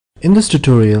In this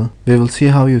tutorial, we will see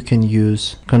how you can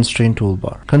use constraint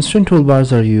toolbar. Constraint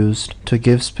toolbars are used to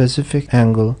give specific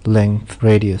angle, length,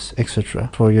 radius, etc.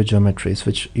 for your geometries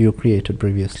which you created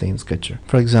previously in Sketcher.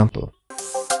 For example,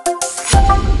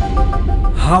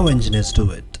 how engineers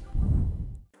do it.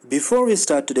 Before we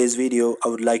start today's video, I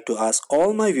would like to ask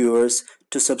all my viewers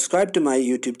to subscribe to my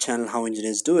YouTube channel How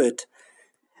Engineers Do It.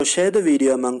 Share the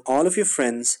video among all of your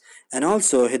friends and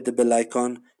also hit the bell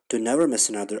icon to never miss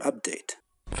another update.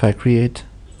 if I create,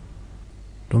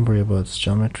 don't worry about this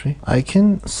geometry, I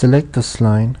can select this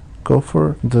line, go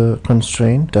for the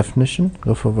constraint definition,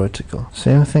 go for vertical.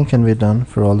 Same thing can be done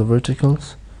for all the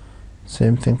verticals,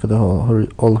 same thing for the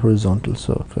all horizontal.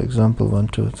 So for example, 1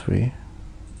 2 3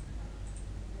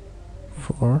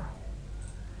 4,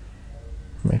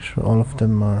 make sure all of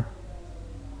them are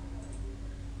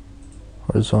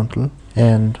horizontal,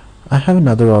 and I have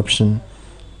another option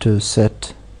to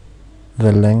set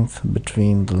the length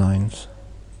between the lines.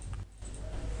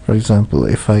 For example,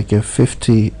 if I give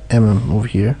 50 mm over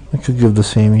here, I could give the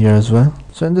same here as well.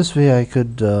 So in this way I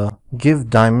could give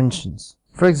dimensions.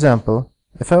 For example,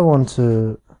 if I want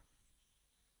an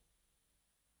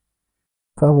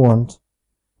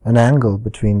angle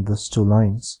between these two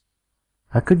lines,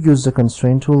 I could use the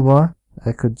constraint toolbar.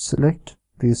 I could select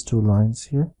these two lines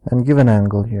here and give an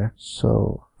angle here.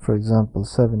 So for example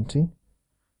 70,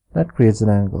 that creates an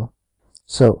angle.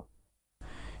 So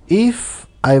if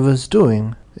I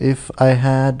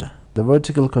had the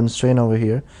vertical constraint over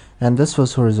here and this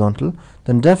was horizontal,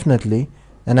 then definitely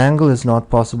an angle is not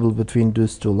possible between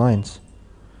these two lines.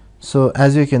 So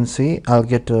as you can see, I'll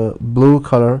get a blue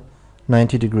color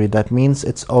 90 degree. That means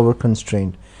it's over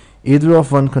constrained. Either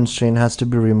of one constraint has to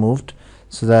be removed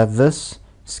so that this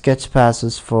sketch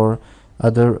passes for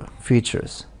other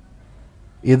features.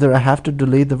 Either I have to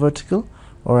delete the vertical,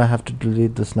 or I have to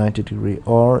delete this 90 degree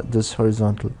or this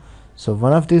horizontal. So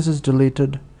one of these is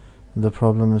deleted, the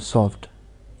problem is solved.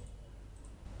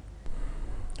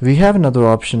 We have another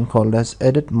option called as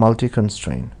edit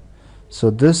multi-constraint. So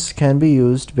this can be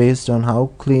used based on how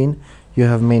clean you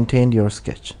have maintained your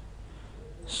sketch.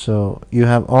 So you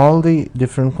have all the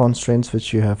different constraints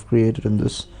which you have created in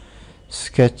this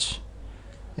sketch,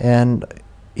 and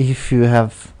if you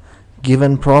have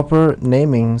given proper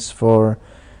namings for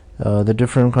the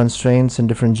different constraints and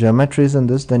different geometries in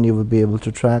this, then you will be able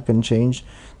to track and change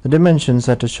the dimensions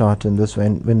at a shot in this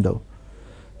window.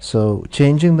 So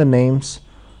changing the names,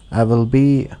 I will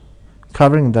be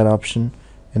covering that option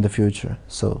in the future.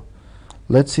 So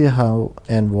let's see how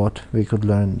and what we could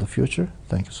learn in the future.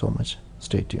 Thank you so much.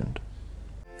 Stay tuned.